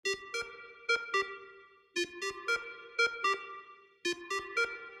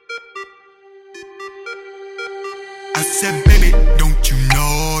said, baby, don't you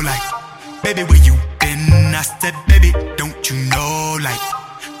know, like, baby, where you been? I said, baby, don't you know, like,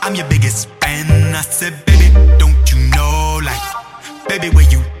 I'm your biggest fan. I said, baby, don't you know, like, baby, where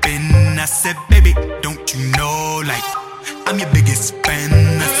you been? I said, baby, don't you know, like, I'm your biggest fan.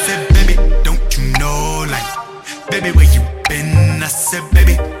 I said, baby, don't you know, like, baby, where you been? I said,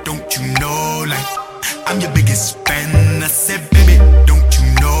 baby, don't you know, like, I'm your biggest fan. I said, baby, don't you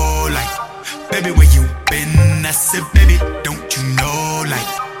know, like, baby, where you been? I said, baby, don't you know, like,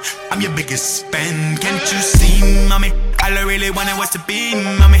 I'm your biggest fan. Can't you see, mommy? All I really wanted was to be,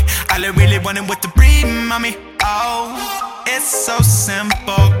 mommy. All I really wanted was to breathe, mommy. Oh, it's so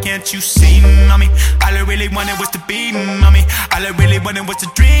simple, can't you see, mommy? All I really wanted was to be, mommy. All I really wanted was to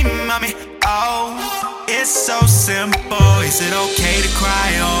dream, mommy. Oh, it's so simple. Is it okay to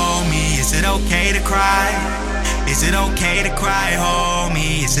cry, homie? Is it okay to cry? Is it okay to cry,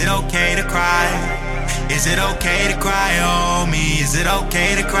 homie? Is it okay to cry? Is it okay to cry, homie? Is it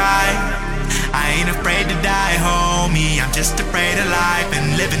okay to cry? I ain't afraid to die, homie. I'm just afraid of life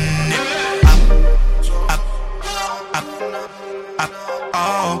and living it up, up, up,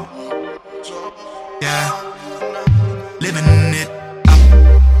 oh, yeah. Living it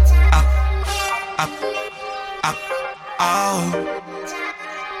up, up, up, oh,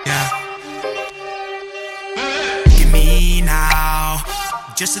 yeah. Look at me now,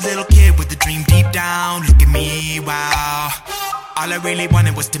 just a little kid with a dream deep down. Look at me, wow. All I really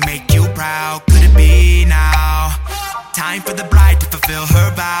wanted was to make you proud. Could it be now? Time for the bride to fulfill her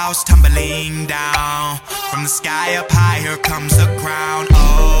vows. Tumbling down from the sky up high, here comes the crown.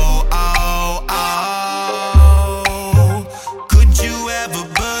 Oh, oh, oh. Could you ever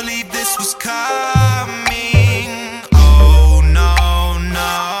believe this was coming? Oh, no,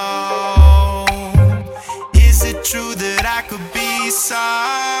 no. Is it true that I could be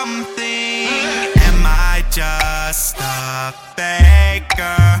something? Am I just a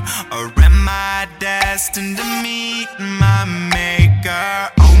faker, or am I destined to meet my maker?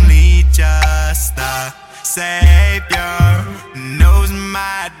 Only just the Savior knows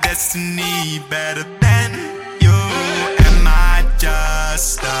my destiny better than you. Am I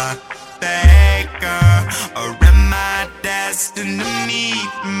just a faker, or am I destined to meet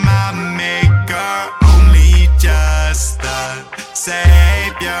my maker? Only just the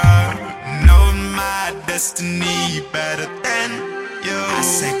Savior knows my destiny better than you. I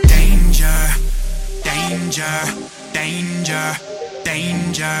said danger, danger, danger,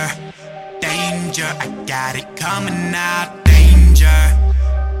 danger, danger. I got it coming out. Danger,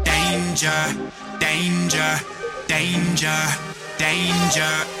 danger, danger, danger,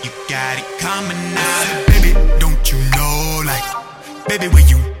 danger. You got it coming out. I said, baby, don't you know, like, baby, where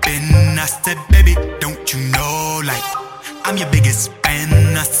you been? I said, baby, don't you know, like, I'm your biggest fan.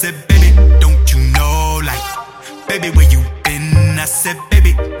 I said, baby, don't you know, like, baby, where you been? I said,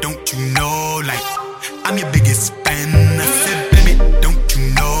 baby, don't you know, like, I'm your biggest fan. I said, baby, don't you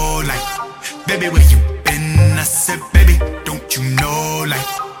know, like, baby, where you been? I said, baby, don't you know, like,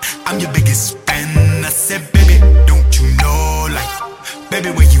 I'm your biggest fan. I said, baby, don't you know, like, baby,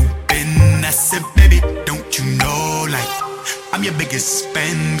 where you been? I said, baby, don't you know, like, I'm your biggest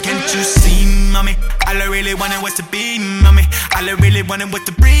fan. Can't you see, mommy? All I really wanted was to be, mommy. All I really wanted was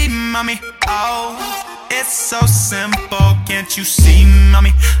to breathe, mommy. Oh, it's so simple, can't you see,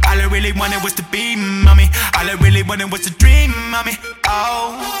 mommy? All I really wanted was to be, mommy. All I really wanted was to dream, mommy.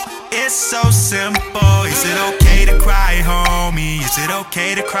 Oh, it's so simple. Is it okay to cry, homie? Is it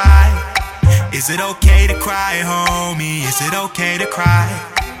okay to cry? Is it okay to cry, homie? Is it okay to cry?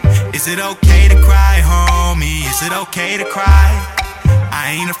 Is it okay to cry, homie? Is it okay to cry?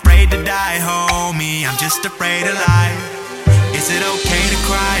 I ain't afraid to die, homie. I'm just afraid of life. Is it okay to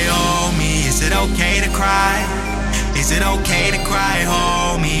cry, homie? Is it okay to cry? Is it okay to cry,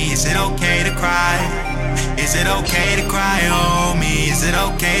 homie? Is it okay to cry? Is it okay to cry, homie? Is it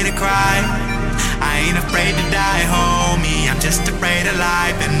okay to cry? I ain't afraid to die, homie. I'm just afraid of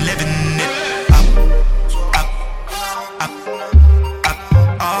life and living it up, up, up, up,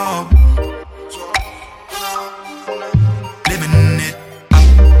 oh. Living it up,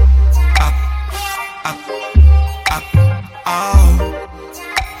 up, up, up, oh.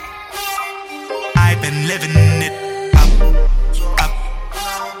 I've been living it up, up,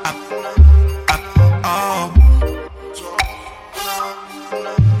 up, up, oh.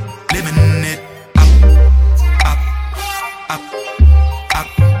 Living it up, up, up, up,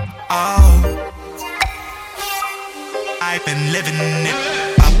 oh. I've been living it